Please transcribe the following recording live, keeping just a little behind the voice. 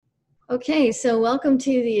Okay, so welcome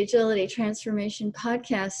to the Agility Transformation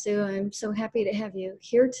Podcast, Sue. I'm so happy to have you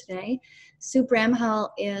here today. Sue Bramhall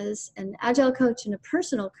is an Agile coach and a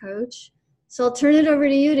personal coach. So I'll turn it over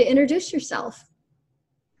to you to introduce yourself.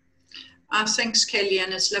 Thanks, Kelly,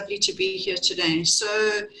 and it's lovely to be here today. So,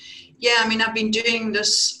 I've been doing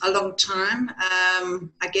this a long time.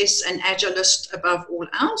 I guess an Agilist above all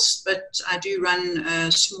else, but I do run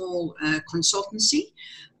a small consultancy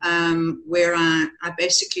where I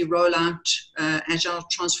basically roll out Agile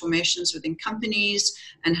transformations within companies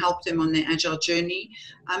and help them on their Agile journey.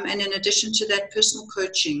 And in addition to that, personal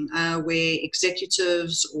coaching, where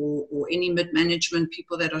executives or any mid-management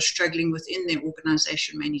people that are struggling within their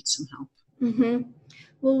organization may need some help. Mm-hmm.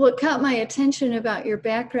 Well, what caught my attention about your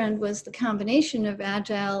background was the combination of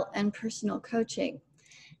Agile and personal coaching.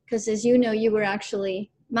 Because as you know, you were actually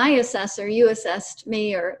my assessor. You assessed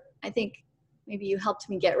me, or I think maybe you helped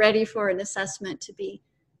me get ready for an assessment to be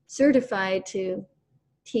certified to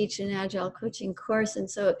teach an Agile coaching course. And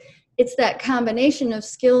so it's that combination of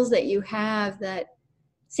skills that you have that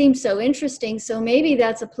seems so interesting. So maybe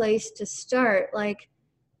that's a place to start. Like,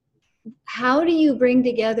 how do you bring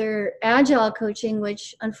together Agile coaching,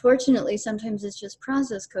 which unfortunately sometimes is just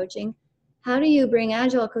process coaching? How do you bring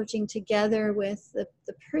Agile coaching together with the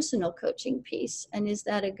personal coaching piece? And is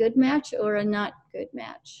that a good match or a not good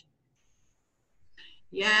match?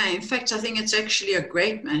 Yeah, in fact, I think it's actually a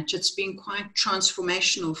great match. It's been quite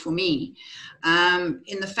transformational for me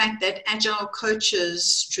in the fact that Agile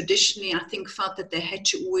coaches traditionally, I think, felt that they had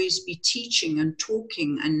to always be teaching and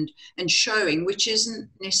talking and showing, which isn't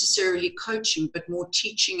necessarily coaching, but more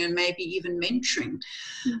teaching and maybe even mentoring.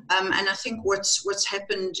 And I think what's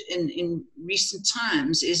happened in recent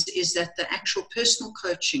times is that the actual personal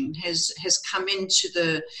coaching has come into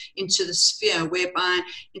the sphere, whereby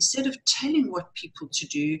instead of telling what people to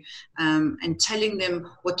do and telling them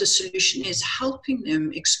what the solution is, helping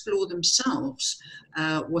them explore themselves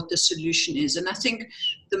what the solution is. And I think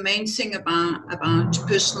the main thing about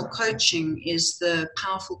personal coaching is the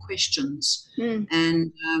powerful questions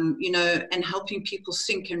and and helping people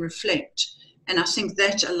think and reflect. And I think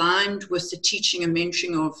that aligned with the teaching and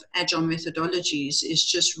mentoring of Agile methodologies is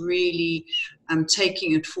just really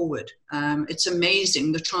taking it forward. It's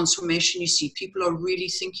amazing the transformation you see. People are really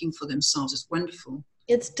thinking for themselves. It's wonderful.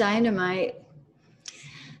 It's dynamite.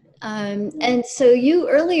 And so you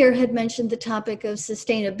earlier had mentioned the topic of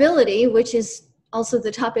sustainability, which is also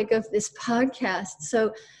the topic of this podcast.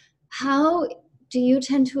 So how do you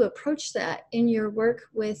tend to approach that in your work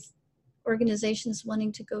with organizations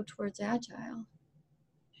wanting to go towards Agile?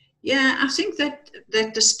 Yeah, I think that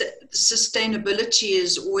the sustainability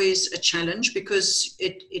is always a challenge because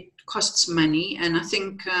it costs money, and I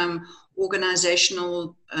think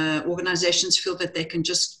organizations feel that they can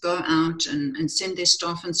just go out and send their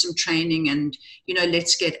staff on some training and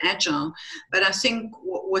let's get Agile. But I think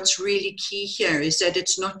what's really key here is that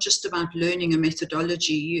it's not just about learning a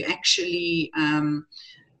methodology. You actually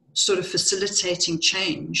sort of facilitating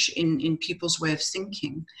change in people's way of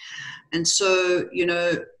thinking. And so,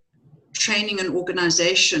 training an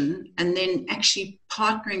organization and then actually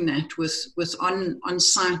partnering that with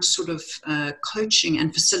on-site sort of coaching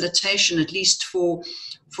and facilitation, at least for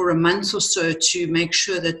a month or so, to make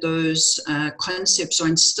sure that those concepts are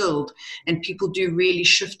instilled and people do really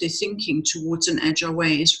shift their thinking towards an Agile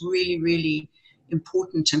way is really, really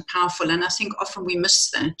important and powerful. And I think often we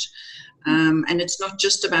miss that. And it's not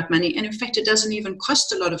just about money. And in fact, it doesn't even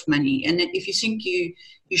cost a lot of money. And if you think you're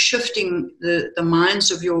shifting the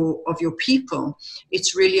minds of your people,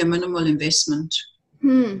 it's really a minimal investment.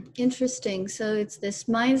 Interesting. So it's this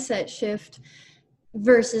mindset shift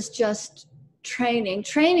versus just training.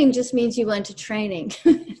 Training just means you went to training.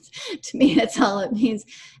 To me, that's all it means.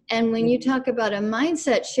 And when you talk about a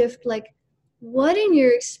mindset shift, like, what in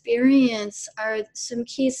your experience are some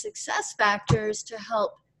key success factors to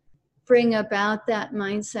help bring about that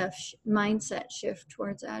mindset shift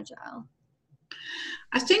towards Agile?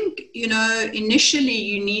 I think, initially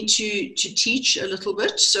you need to teach a little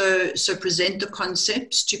bit, so present the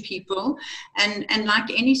concepts to people, and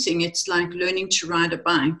like anything, it's like learning to ride a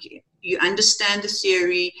bike. You understand the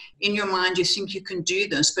theory, in your mind you think you can do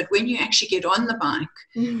this, but when you actually get on the bike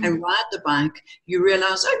and ride the bike, you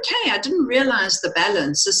realize, okay, I didn't realize the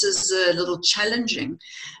balance. This is a little challenging.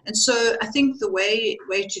 And so I think the way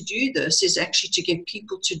to do this is actually to get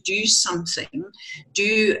people to do something,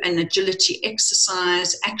 do an agility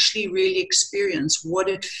exercise, actually really experience what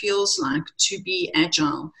it feels like to be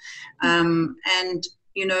Agile. And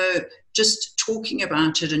just talking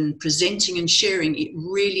about it and presenting and sharing, it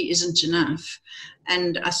really isn't enough.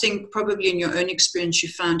 And I think probably in your own experience you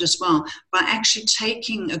found as well, by actually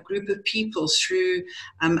taking a group of people through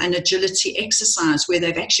an agility exercise where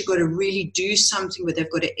they've actually got to really do something, where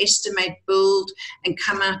they've got to estimate, build, and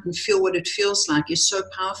come out and feel what it feels like is so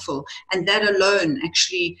powerful. And that alone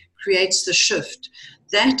actually creates the shift.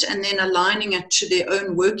 That, and then aligning it to their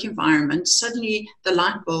own work environment, suddenly the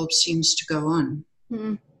light bulb seems to go on.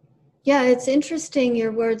 Mm. Yeah, it's interesting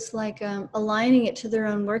your words like aligning it to their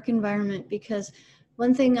own work environment, because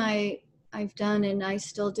one thing I've done and I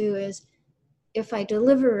still do is if I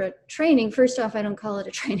deliver a training, first off, I don't call it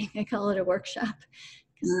a training, I call it a workshop.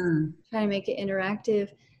 Try to make it interactive.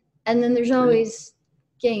 And then there's always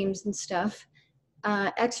games and stuff,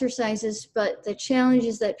 exercises, but the challenge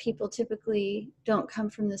is that people typically don't come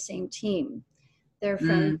from the same team. They're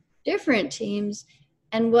from different teams.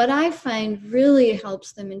 And what I find really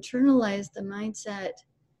helps them internalize the mindset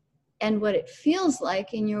and what it feels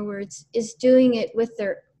like, in your words, is doing it with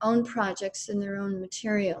their own projects and their own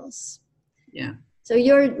materials. Yeah. So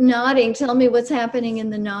you're nodding. Tell me what's happening in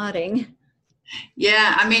the nodding.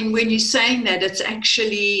 Yeah, I mean, when you're saying that, it's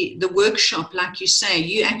actually the workshop, like you say,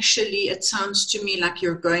 you actually, it sounds to me like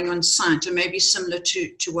you're going on site, or maybe similar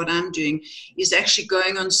to what I'm doing, is actually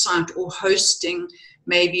going on site or hosting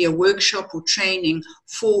maybe a workshop or training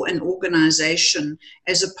for an organization,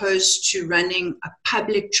 as opposed to running a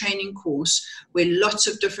public training course where lots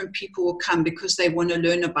of different people will come because they want to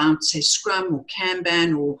learn about, say, Scrum or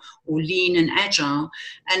Kanban or Lean and Agile,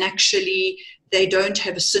 and actually they don't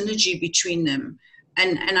have a synergy between them.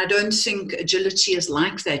 And I don't think agility is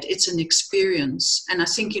like that. It's an experience. And I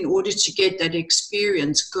think in order to get that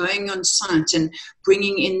experience, going on site and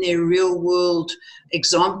bringing in their real world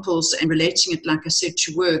examples and relating it, like I said,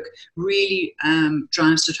 to work, really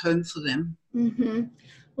drives it home for them. Mm-hmm.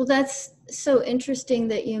 Well, that's so interesting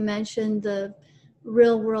that you mentioned the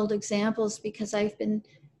real world examples, because I've been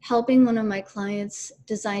helping one of my clients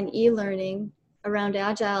design e-learning around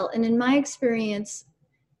Agile. And in my experience,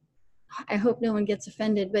 I hope no one gets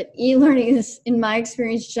offended, but e-learning is, in my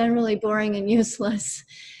experience, generally boring and useless.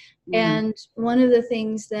 And one of the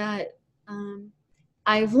things that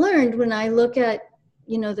I've learned when I look at,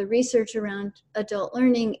 the research around adult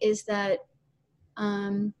learning is that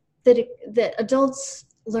that adults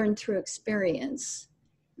learn through experience.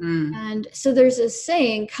 And so there's a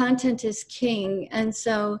saying, content is king. And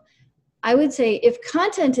so I would say if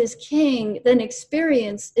content is king, then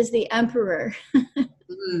experience is the emperor.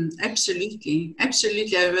 Absolutely. That's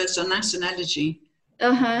a nice analogy.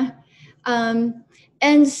 And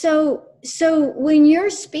so when you're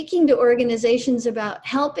speaking to organizations about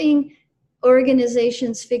helping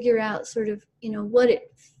organizations figure out sort of, what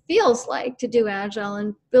it feels like to do Agile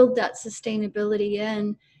and build that sustainability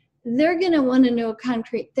in, they're going to want to know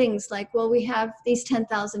concrete things like, well, we have these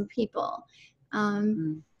 10,000 people.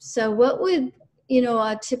 So what would,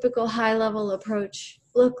 a typical high-level approach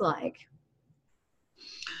look like?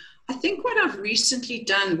 I think what I've recently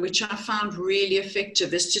done, which I found really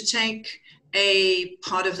effective, is to take a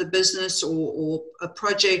part of the business or a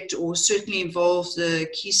project, or certainly involve the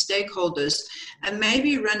key stakeholders, and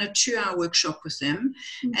maybe run a 2-hour workshop with them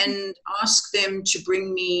and ask them to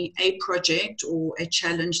bring me a project or a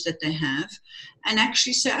challenge that they have, and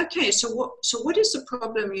actually say, okay, so what is the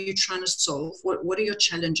problem you're trying to solve? What are your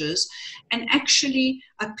challenges? And actually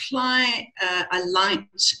apply a light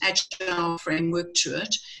agile framework to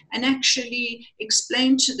it, and actually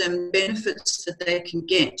explain to them benefits that they can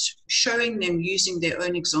get, showing them using their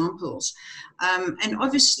own examples. And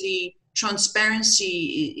obviously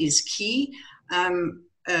transparency is key.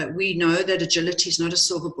 We know that agility is not a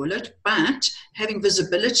silver bullet, but having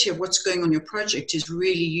visibility of what's going on in your project is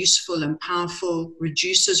really useful and powerful,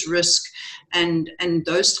 reduces risk and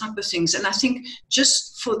those type of things. And I think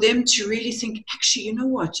just for them to really think, actually, you know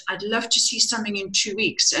what, I'd love to see something in 2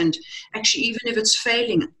 weeks. And actually, even if it's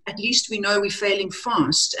failing, at least we know we're failing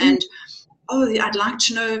fast. And I'd like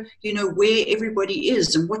to know, where everybody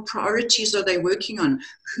is and what priorities are they working on.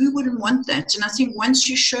 Who wouldn't want that? And I think once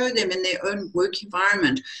you show them in their own work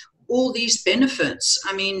environment all these benefits,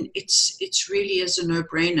 I mean, it's really is a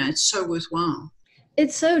no-brainer. It's so worthwhile.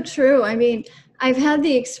 It's so true. I mean, I've had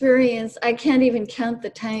the experience, I can't even count the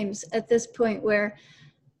times at this point, where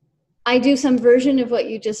I do some version of what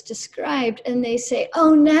you just described and they say,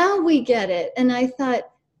 oh, now we get it. And I thought,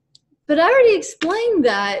 but I already explained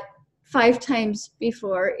that 5 times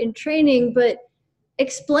before in training, but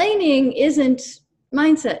explaining isn't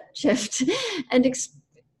mindset shift. And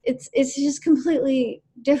it's just completely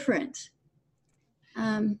different.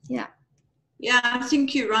 Yeah. Yeah, I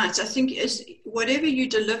think you're right. I think whatever you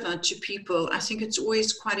deliver to people, I think it's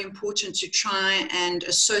always quite important to try and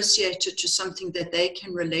associate it to something that they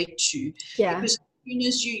can relate to. Yeah. Because as soon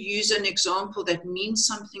as you use an example that means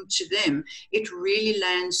something to them, it really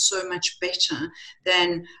lands so much better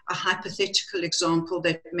than a hypothetical example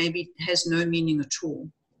that maybe has no meaning at all.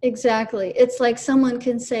 Exactly. It's like someone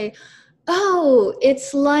can say, oh,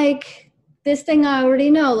 it's like this thing I already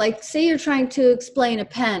know. Like, say you're trying to explain a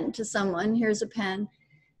pen to someone. Here's a pen.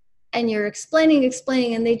 And you're explaining,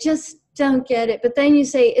 and they just don't get it. But then you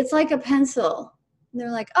say, it's like a pencil. And they're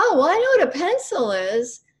like, oh, well, I know what a pencil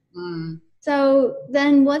is. Mm. So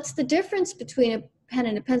then what's the difference between a pen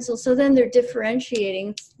and a pencil? So then they're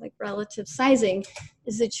differentiating, like relative sizing.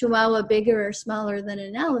 Is a chihuahua bigger or smaller than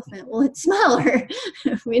an elephant? Well, it's smaller.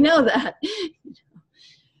 We know that.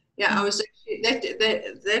 Yeah, I was actually,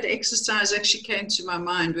 that exercise actually came to my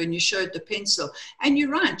mind when you showed the pencil. And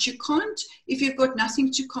you're right, you can't, if you've got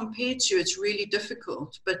nothing to compare to, it's really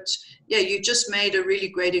difficult. But yeah, you just made a really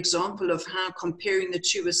great example of how comparing the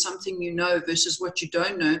two with something you know versus what you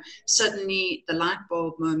don't know, suddenly the light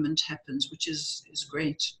bulb moment happens, which is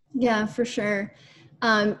great. Yeah, for sure.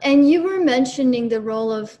 And you were mentioning the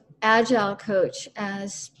role of Agile coach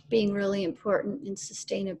as being really important in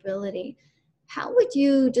sustainability. How would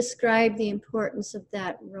you describe the importance of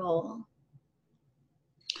that role?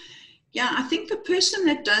 Yeah, I think the person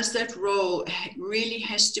that does that role really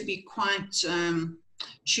has to be quite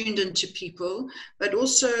tuned into people, but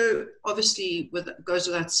also obviously goes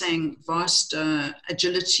without saying vast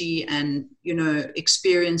agility and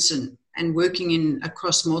experience and working in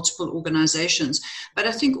across multiple organizations. But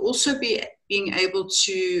I think also being able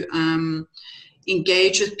to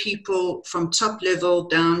engage with people from top level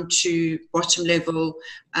down to bottom level,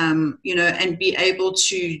 and be able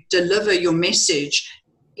to deliver your message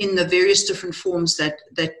in the various different forms that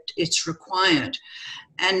it's required.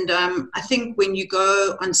 And I think when you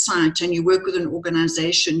go on site and you work with an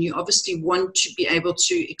organization, you obviously want to be able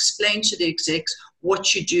to explain to the execs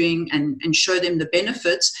what you're doing and show them the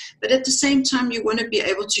benefits. But at the same time, you want to be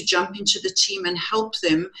able to jump into the team and help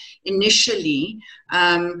them initially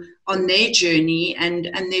on their journey. And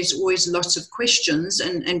there's always lots of questions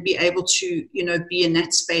and be able to, be in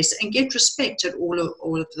that space and get respect at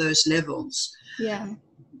all of those levels. Yeah.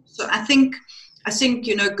 So I think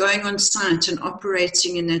going on site and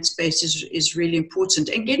operating in that space is really important,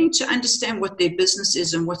 and getting to understand what their business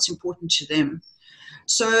is and what's important to them.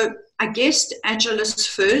 So I guess Agilists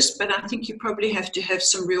first, but I think you probably have to have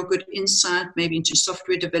some real good insight maybe into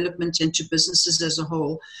software development and to businesses as a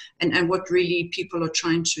whole, and what really people are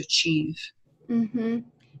trying to achieve. Mm-hmm.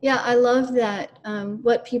 Yeah, I love that.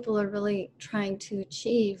 What people are really trying to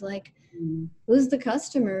achieve, like who's the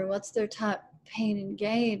customer, what's their top pain and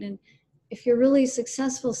gain, and if you're really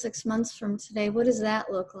successful 6 months from today, what does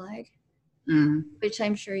that look like? Mm. Which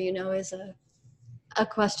I'm sure is a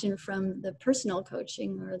question from the personal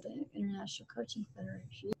coaching or the International Coaching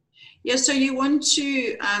Federation. Yeah, so you want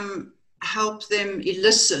to help them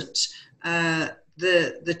elicit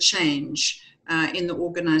the change in the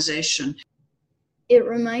organization. It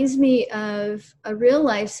reminds me of a real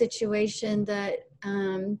life situation that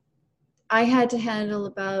I had to handle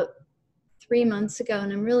about 3 months ago,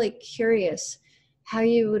 and I'm really curious how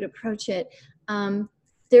you would approach it.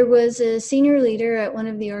 There was a senior leader at one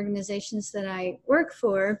of the organizations that I work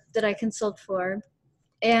for, that I consult for,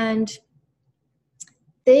 and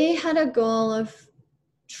they had a goal of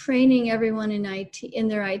training everyone in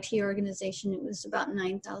their IT organization. It was about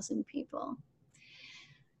 9,000 people.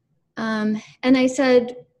 And I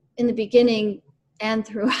said in the beginning and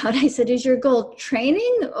throughout, I said, is your goal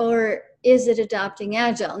training or is it adopting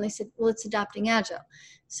Agile? And they said, well, it's adopting Agile.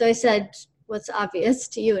 So I said, what's obvious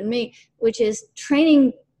to you and me, which is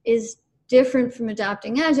training is different from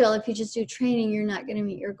adopting Agile. If you just do training, you're not going to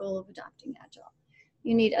meet your goal of adopting Agile.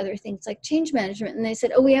 You need other things like change management. And they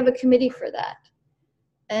said, oh, we have a committee for that.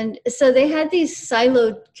 And so they had these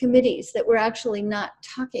siloed committees that were actually not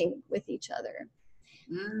talking with each other.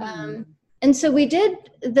 And so we did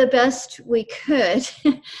the best we could.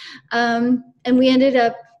 And we ended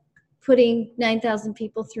up putting 9,000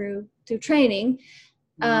 people through training.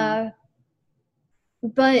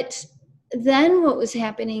 But then what was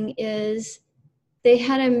happening is they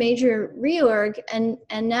had a major reorg, and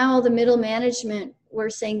now all the middle management were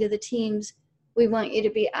saying to the teams, we want you to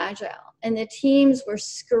be Agile. And the teams were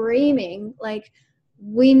screaming, like,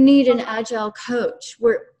 we need an Agile coach.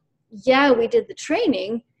 We did the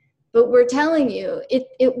training, but we're telling you,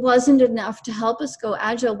 it wasn't enough to help us go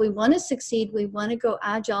Agile. We want to succeed. We want to go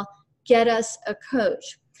Agile. Get us a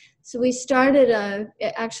coach. So we started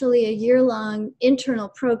actually a year-long internal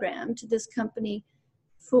program to this company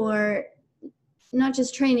for not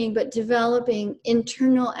just training, but developing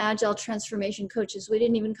internal Agile transformation coaches. We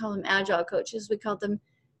didn't even call them Agile coaches. We called them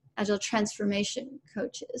Agile transformation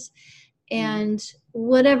coaches. And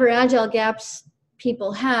whatever Agile gaps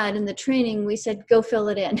people had in the training, we said, go fill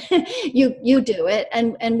it in. you do it,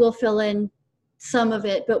 and we'll fill in some of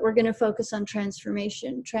it, but we're going to focus on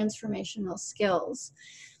transformational skills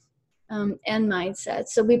and mindset.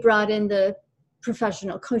 So we brought in the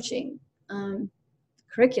professional coaching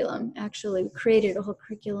curriculum. Actually, we created a whole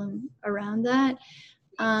curriculum around that.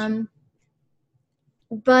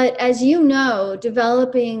 But as you know,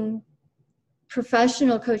 developing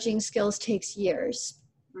professional coaching skills takes years.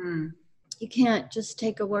 You can't just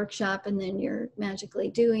take a workshop and then you're magically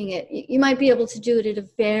doing it. You might be able to do it at a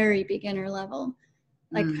very beginner level,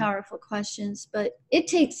 like powerful questions, but it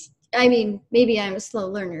takes, I mean, maybe I'm a slow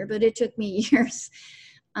learner, but it took me years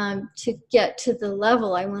to get to the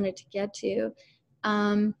level I wanted to get to.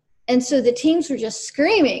 And so the teams were just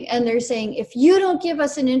screaming, and they're saying, if you don't give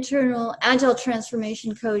us an internal Agile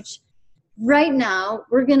transformation coach right now,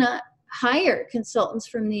 we're going to hire consultants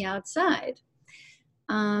from the outside.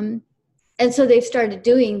 And so they've started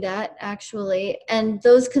doing that, actually. And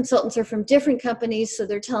those consultants are from different companies, so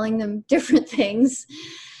they're telling them different things.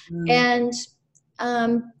 And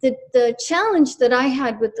the challenge that I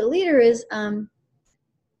had with the leader is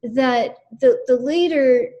that the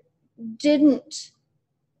leader didn't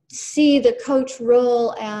see the coach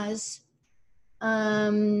role as,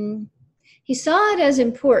 he saw it as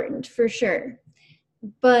important for sure,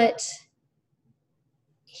 but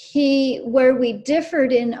where we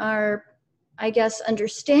differed in our, I guess,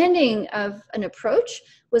 understanding of an approach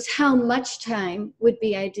was how much time would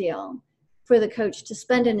be ideal for the coach to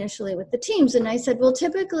spend initially with the teams. And I said, well,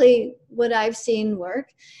 typically what I've seen work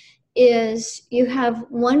is you have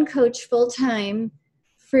one coach full-time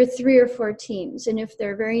for 3 or 4 teams. And if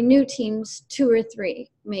they're very new teams, 2 or 3,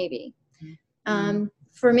 maybe.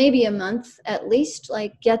 For maybe a month at least,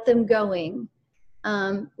 like get them going,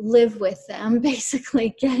 live with them,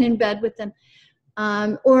 basically get in bed with them.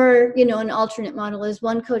 Or, you know, an alternate model is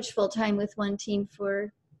one coach full-time with one team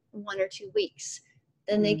for 1 or 2 weeks.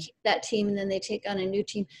 Then they keep that team and then they take on a new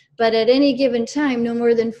team. But at any given time, no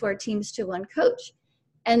more than 4 teams to one coach.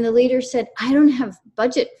 And the leader said, I don't have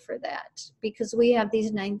budget for that because we have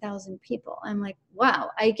these 9,000 people. I'm like,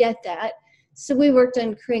 wow, I get that. So we worked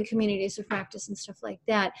on creating communities of practice and stuff like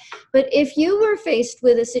that. But if you were faced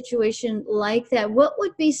with a situation like that, what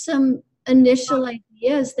would be some initial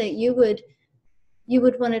ideas that you would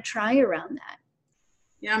want to try around that?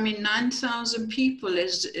 Yeah, I mean, 9,000 people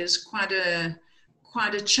is quite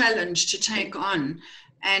a challenge to take on.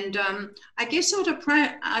 And I guess I'd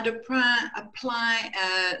apply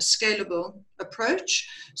a scalable approach.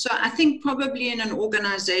 So I think probably in an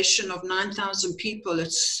organization of 9,000 people,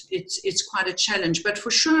 it's quite a challenge. But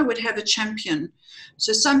for sure, I would have a champion.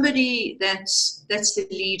 So somebody that's the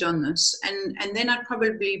lead on this. And then I'd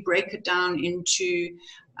probably break it down into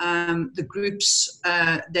the groups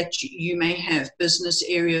that you may have, business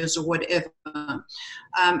areas or whatever.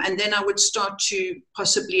 And then I would start to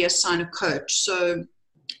possibly assign a coach. So,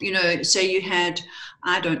 you know, say you had,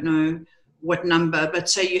 I don't know what number, but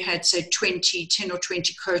say you had, say, 10 or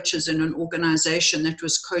 20 coaches in an organization that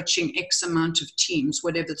was coaching X amount of teams,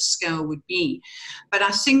 whatever the scale would be. But I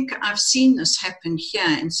think I've seen this happen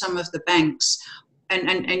here in some of the banks.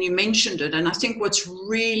 And you mentioned it, and I think what's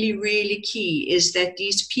really, really key is that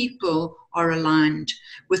these people are aligned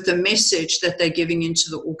with the message that they're giving into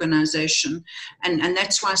the organization. And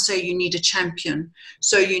that's why I say you need a champion.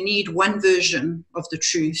 So you need one version of the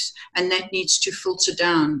truth, and that needs to filter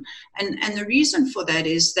down. And the reason for that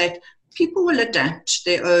is that people will adapt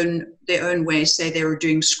their own way. Say they were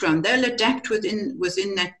doing Scrum, they'll adapt within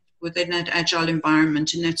that Agile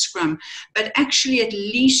environment, in that Scrum. But actually, at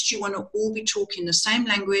least you want to all be talking the same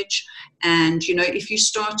language. And, you know, if you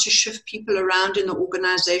start to shift people around in the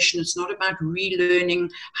organization, it's not about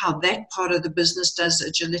relearning how that part of the business does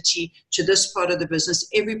agility to this part of the business.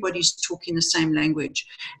 Everybody's talking the same language.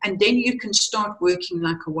 And then you can start working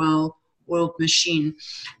like a well-oiled machine.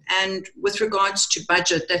 And with regards to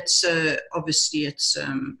budget, that's obviously it's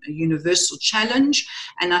a universal challenge.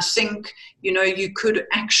 And I think, you know, you could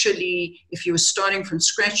actually, if you were starting from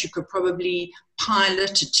scratch, you could probably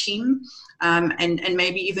pilot a team and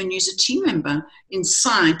maybe even use a team member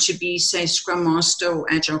inside to be, say, Scrum Master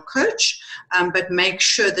or Agile Coach, but make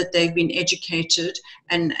sure that they've been educated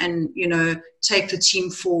and you know, take the team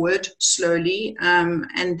forward slowly.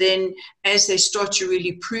 And then as they start to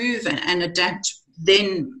really prove and adapt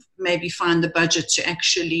then maybe find the budget to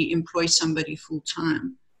actually employ somebody full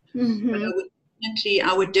time. But Mm-hmm.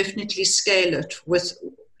 I would definitely scale it with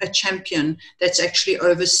a champion that's actually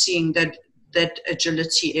overseeing that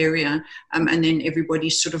agility area, and then everybody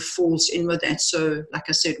sort of falls in with that. So, like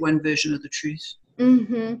I said, one version of the truth.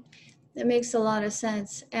 Mm-hmm. That makes a lot of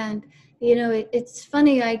sense. And, it's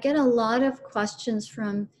funny, I get a lot of questions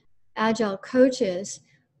from Agile coaches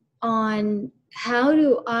on how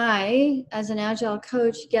do I, as an Agile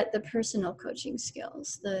coach, get the personal coaching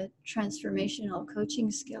skills, the transformational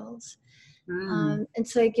coaching skills. And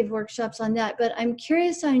so I give workshops on that. But I'm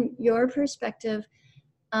curious on your perspective.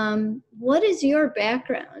 What is your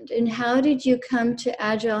background and how did you come to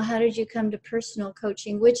Agile? How did you come to personal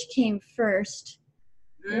coaching? Which came first?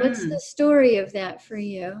 What's the story of that for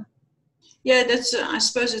you? Yeah, that's. I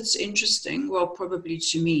suppose it's interesting. Well, probably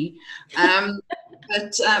to me,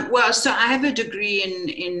 but so I have a degree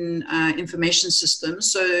in information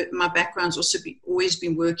systems. So my background's also always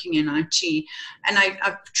been working in IT, and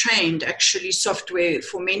I've trained actually software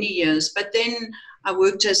for many years. But then I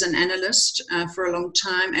worked as an analyst for a long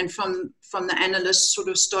time, and from the analyst sort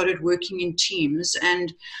of started working in teams.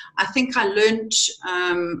 And I think I learned,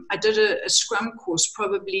 I did a Scrum course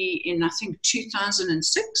probably in, I think,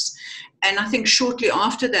 2006. And I think shortly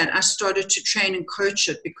after that, I started to train and coach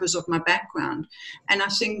it because of my background. And I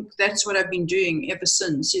think that's what I've been doing ever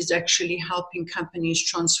since, is actually helping companies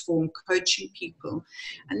transform, coaching people.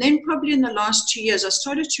 And then probably in the last 2 years, I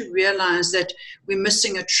started to realize that we're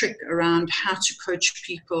missing a trick around how to coach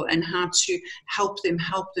people and how to help them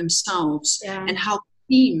help themselves, and help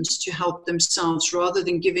teams to help themselves rather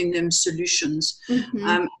than giving them solutions.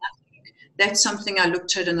 Mm-hmm. That's something I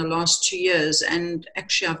looked at in the last 2 years, and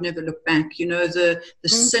actually I've never looked back. The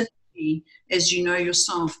synergy, as you know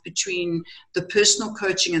yourself, between the personal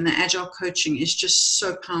coaching and the Agile coaching is just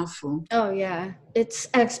so powerful. Oh yeah, it's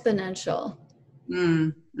exponential.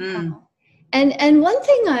 Mm, mm. And one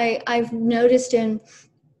thing I've noticed in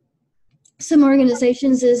some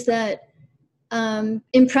organizations is that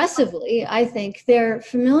impressively, I think they're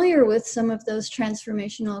familiar with some of those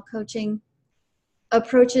transformational coaching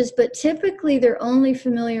approaches, but typically they're only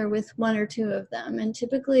familiar with one or two of them. And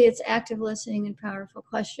typically it's active listening and powerful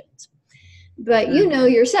questions. But you know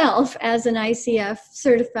yourself as an ICF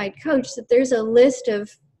certified coach that there's a list of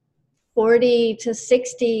 40 to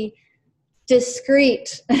 60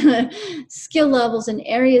 discrete skill levels and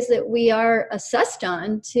areas that we are assessed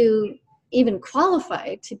on to even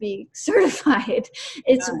qualify to be certified.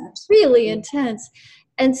 It's really intense.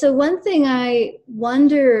 And so one thing I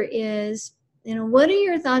wonder is, what are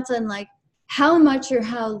your thoughts on like how much or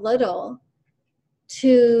how little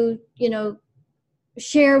to,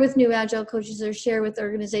 share with new Agile coaches or share with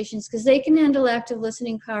organizations, because they can handle active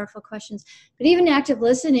listening, powerful questions. But even active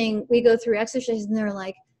listening, we go through exercises and they're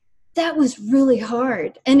like, that was really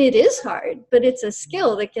hard. And it is hard, but it's a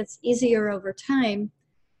skill that gets easier over time.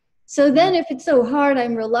 So then if it's so hard,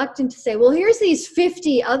 I'm reluctant to say, well, here's these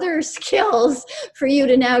 50 other skills for you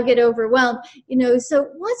to now get overwhelmed. So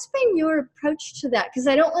what's been your approach to that? Because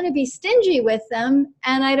I don't want to be stingy with them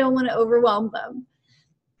and I don't want to overwhelm them.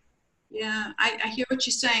 Yeah, I hear what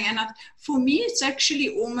you're saying. And for me, it's actually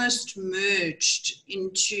almost merged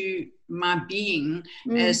into my being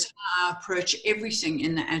as I approach everything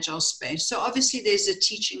in the Agile space. So obviously there's a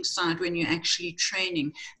teaching side when you're actually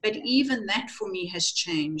training, but even that for me has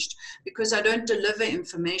changed because I don't deliver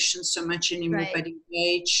information so much anymore, but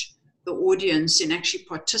engage the audience in actually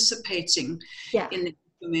participating in the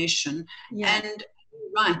information. And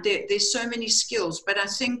there's so many skills, but I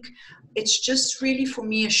think it's just really for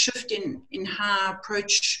me a shift in how I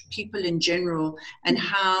approach people in general and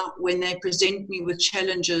how when they present me with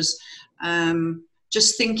challenges,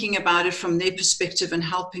 just thinking about it from their perspective and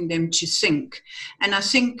helping them to think. And I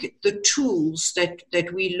think the tools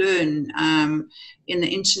that we learn in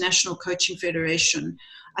the International Coaching Federation,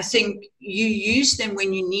 I think you use them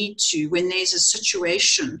when you need to, when there's a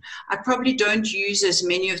situation. I probably don't use as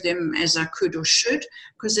many of them as I could or should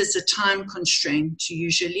because there's a time constraint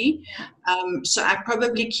usually. So I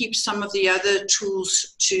probably keep some of the other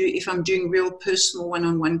tools to if I'm doing real personal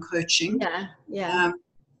one-on-one coaching.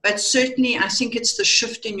 But certainly I think it's the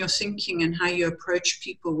shift in your thinking and how you approach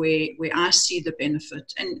people where I see the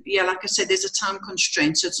benefit. And like I said, there's a time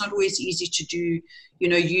constraint, so it's not always easy to do,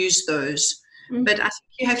 use those. But I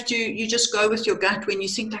think you just go with your gut when you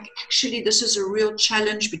think like, actually, this is a real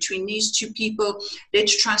challenge between these two people.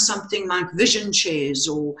 Let's try something like vision chairs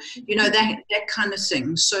or, that kind of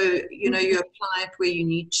thing. So, you apply it where you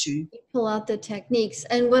need to. You pull out the techniques.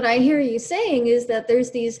 And what I hear you saying is that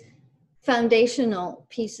there's these foundational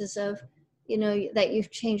pieces of, you know, that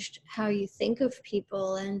you've changed how you think of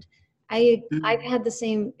people. And I've had the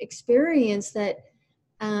same experience that,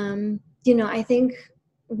 you know, I think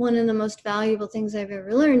one of the most valuable things I've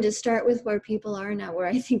ever learned is start with where people are, not where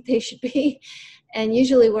I think they should be. And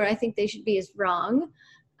usually where I think they should be is wrong.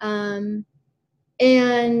 And,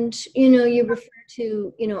 you know, you refer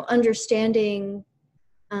to, you know, understanding,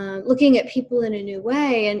 looking at people in a new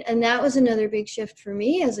way. And that was another big shift for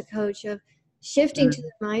me as a coach, of shifting to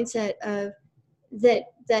the mindset of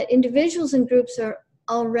that individuals and groups are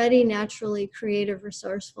already naturally creative,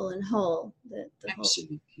 resourceful, and whole. The whole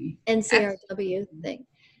NCRW thing.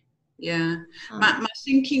 Yeah, my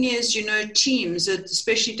thinking is, you know, teams,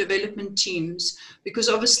 especially development teams, because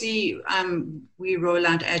obviously we roll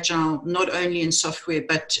out Agile not only in software,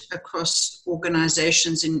 but across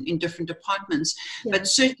organizations in different departments, but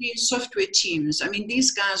certainly in software teams. I mean,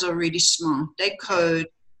 these guys are really smart. They code.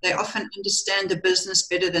 They often understand the business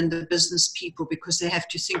better than the business people because they have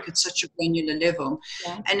to think at such a granular level.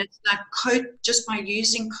 And it's like just by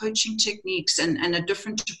using coaching techniques and a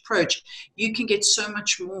different approach, you can get so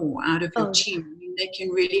much more out of your team. I mean, they can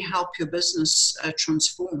really help your business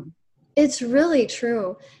transform. It's really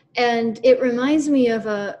true. And it reminds me of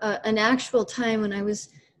an actual time when I was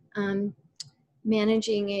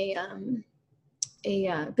managing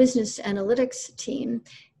a business analytics team.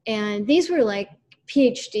 And these were like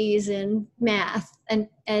PhDs in math, and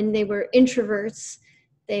they were introverts.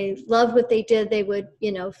 They loved what they did. They would,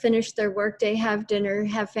 you know, finish their workday, have dinner,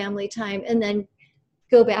 have family time, and then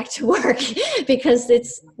go back to work because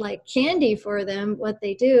it's like candy for them what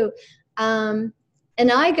they do. And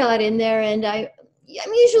I got in there, and I'm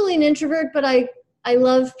usually an introvert, but I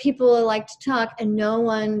love people. I like to talk, and no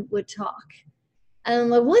one would talk. And I'm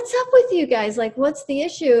like, what's up with you guys? Like, what's the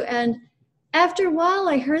issue? And after a while,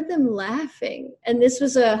 I heard them laughing, and this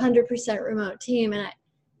was 100% remote team. And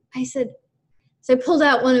I said, so I pulled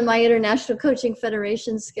out one of my International Coaching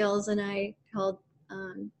Federation skills, and I called, I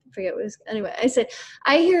forget what it was, anyway, I said,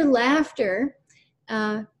 I hear laughter.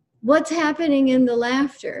 What's happening in the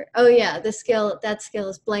laughter? Oh yeah, that skill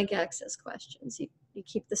is blank access questions. You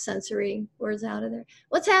keep the sensory words out of there.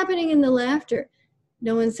 What's happening in the laughter?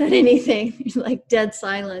 No one said anything, like dead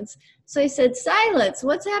silence. So I said, silence,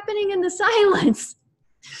 what's happening in the silence?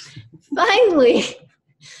 Finally,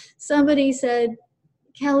 somebody said,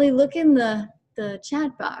 Kelly, look in the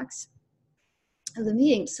chat box of the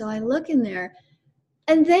meeting. So I look in there,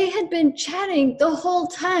 and they had been chatting the whole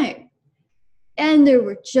time. And there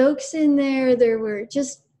were jokes in there. There were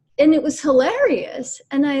and it was hilarious.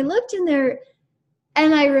 And I looked in there,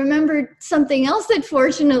 and I remembered something else that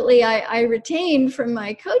fortunately I retained from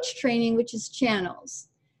my coach training, which is channels.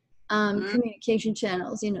 Communication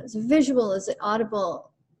channels, you know, is it visual, is it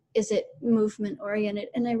audible, is it movement oriented?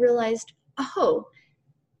 And I realized, oh,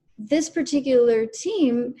 this particular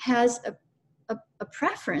team has a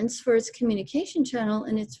preference for its communication channel,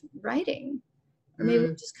 and it's writing, or maybe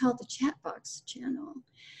we just call it the chat box channel.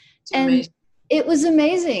 And it was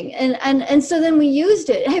amazing. And so then we used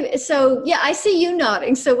it. So yeah, I see you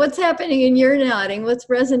nodding. So what's happening in your nodding? What's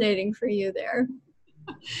resonating for you there?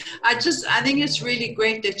 I think it's really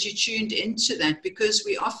great that you tuned into that, because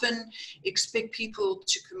we often expect people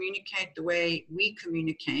to communicate the way we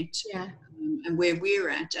communicate. And where we're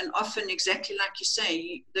at, and often, exactly like you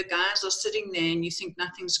say, the guys are sitting there and you think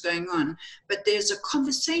nothing's going on, but there's a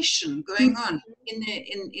conversation going on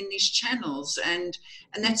in these channels, and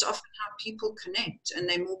that's often how people connect, and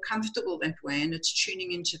they're more comfortable that way, and it's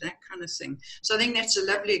tuning into that kind of thing. So I think that's a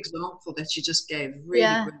lovely example that you just gave.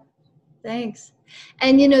 Really good. Thanks.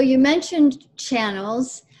 And you know, you mentioned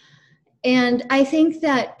channels, and I think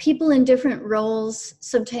that people in different roles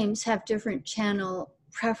sometimes have different channel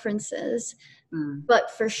preferences,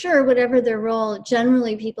 but for sure, whatever their role,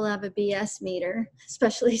 generally people have a BS meter,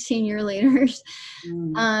 especially senior leaders.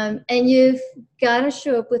 And you've got to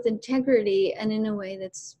show up with integrity and in a way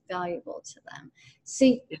that's valuable to them.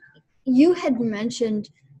 So you had mentioned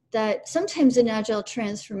that sometimes in Agile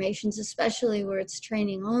transformations, especially where it's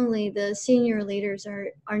training only, the senior leaders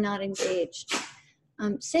are not engaged.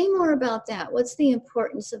 Say more about that. What's the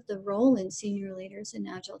importance of the role in senior leaders in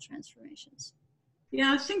Agile transformations?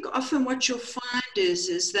 Yeah, I think often what you'll find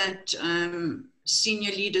is that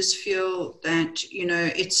senior leaders feel that, you know,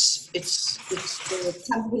 it's the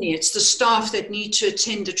company, it's the staff that need to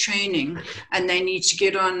attend the training, and they need to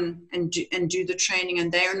get on and do the training,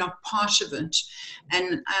 and they are not part of it.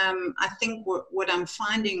 And I think what I'm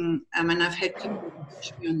finding, and I've had people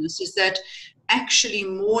push me on this, is that actually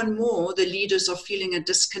more and more the leaders are feeling a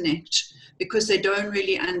disconnect because they don't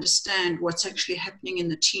really understand what's actually happening in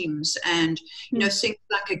the teams. And, things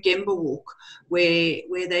like a Gemba walk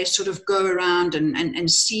where they sort of go around and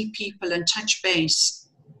see people and touch base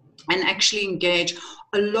and actually engage.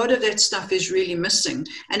 A lot of that stuff is really missing,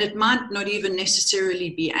 and it might not even necessarily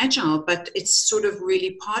be Agile, but it's sort of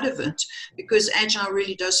really part of it, because Agile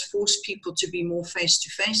really does force people to be more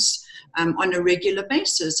face-to-face on a regular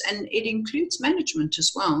basis, and it includes management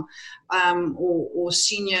as well, or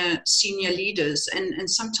senior leaders, and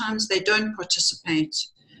sometimes they don't participate,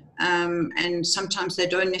 and sometimes they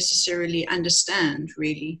don't necessarily understand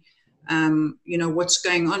really what's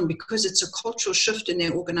going on, because it's a cultural shift in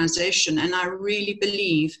their organization. And I really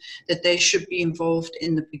believe that they should be involved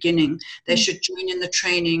in the beginning. They should join in the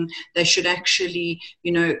training. They should actually,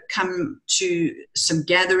 come to some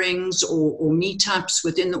gatherings or meetups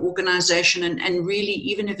within the organization, and really,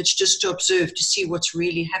 even if it's just to observe, to see what's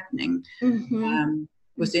really happening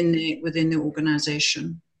within the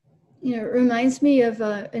organization. It reminds me of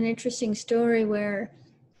an interesting story where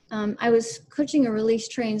I was coaching a release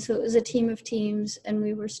train, so it was a team of teams, and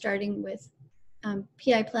we were starting with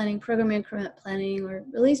PI planning, program increment planning, or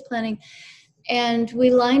release planning, and we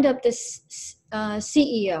lined up this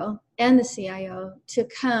CEO and the CIO to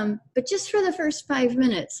come, but just for the first 5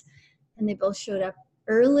 minutes, and they both showed up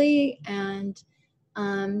early, and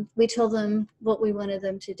we told them what we wanted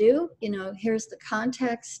them to do. Here's the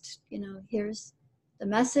context, here's the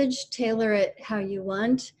message, tailor it how you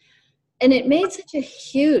want. And it made such a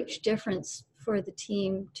huge difference for the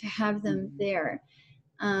team to have them there.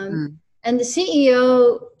 And the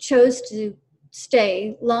CEO chose to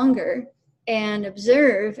stay longer and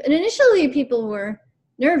observe. And initially people were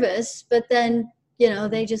nervous, but then,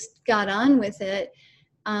 they just got on with it.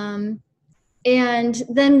 And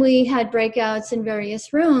then we had breakouts in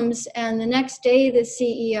various rooms. And the next day, the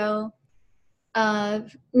CEO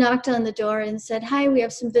knocked on the door and said, "Hi, we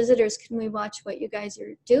have some visitors. Can we watch what you guys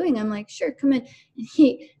are doing?" I'm like, "Sure, come in."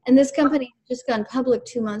 And this company had just gone public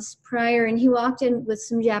 2 months prior, and he walked in with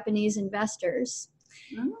some Japanese investors.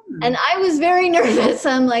 And I was very nervous.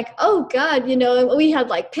 I'm like, oh God, we had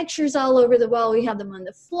like pictures all over the wall. We had them on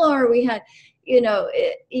the floor. We had,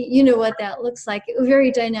 what that looks like. It was a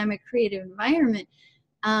very dynamic, creative environment.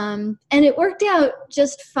 And it worked out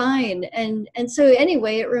just fine. And so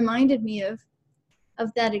anyway, it reminded me of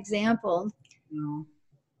that example.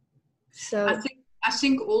 So I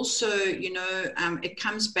think also, it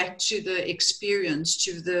comes back to the experience,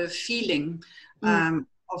 to the feeling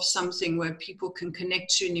of something where people can connect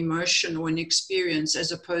to an emotion or an experience,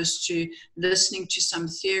 as opposed to listening to some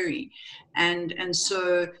theory. And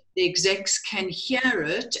so the execs can hear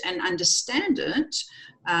it and understand it,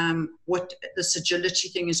 what this agility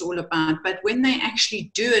thing is all about. But when they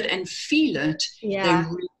actually do it and feel it, they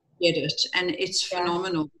really get it. And it's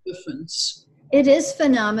phenomenal difference. It is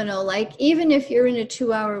phenomenal. Like, even if you're in a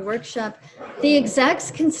 2-hour workshop, the execs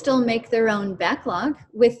can still make their own backlog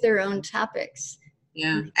with their own topics.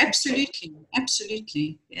 Yeah,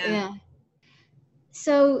 absolutely. Yeah.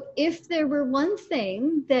 So if there were one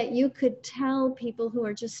thing that you could tell people who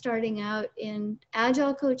are just starting out in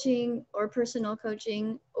Agile coaching or personal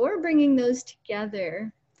coaching, or bringing those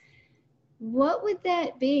together, what would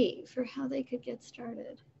that be for how they could get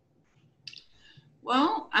started?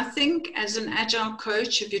 Well, I think as an Agile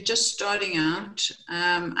coach, if you're just starting out,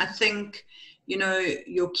 I think,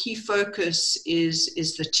 your key focus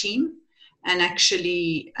is the team. And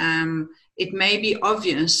actually, it may be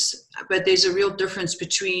obvious, but there's a real difference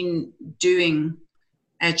between doing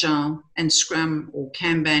Agile and Scrum or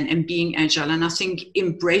Kanban and being Agile. And I think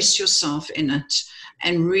embrace yourself in it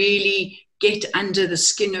and really get under the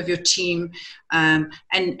skin of your team. And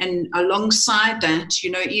alongside that,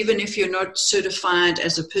 even if you're not certified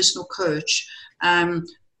as a personal coach,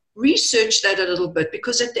 research that a little bit,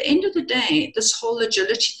 because at the end of the day, this whole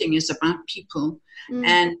agility thing is about people.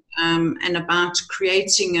 And about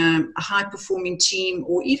creating a high-performing team,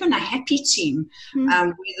 or even a happy team,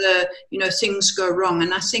 whether things go wrong.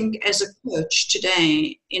 And I think as a coach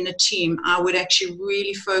today in a team, I would actually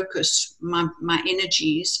really focus my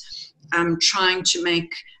energies trying to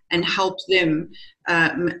make and help them,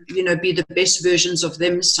 be the best versions of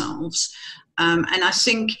themselves. And I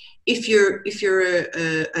think if you're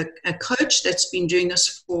a coach that's been doing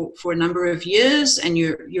this for a number of years, and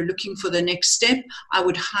you're looking for the next step, I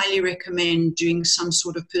would highly recommend doing some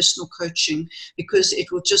sort of personal coaching, because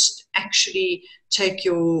it will just actually take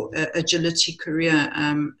your agility career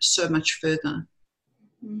so much further.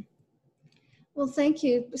 Well, Well, thank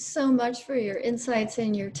you so much for your insights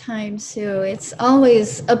and your time, Sue. It's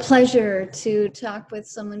always a pleasure to talk with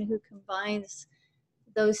someone who combines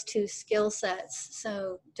those two skill sets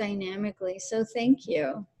so dynamically. So thank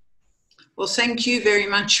you. Well, thank you very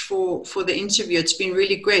much for the interview. It's been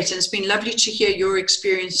really great, and it's been lovely to hear your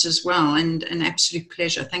experience as well, and an absolute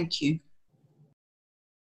pleasure. Thank you.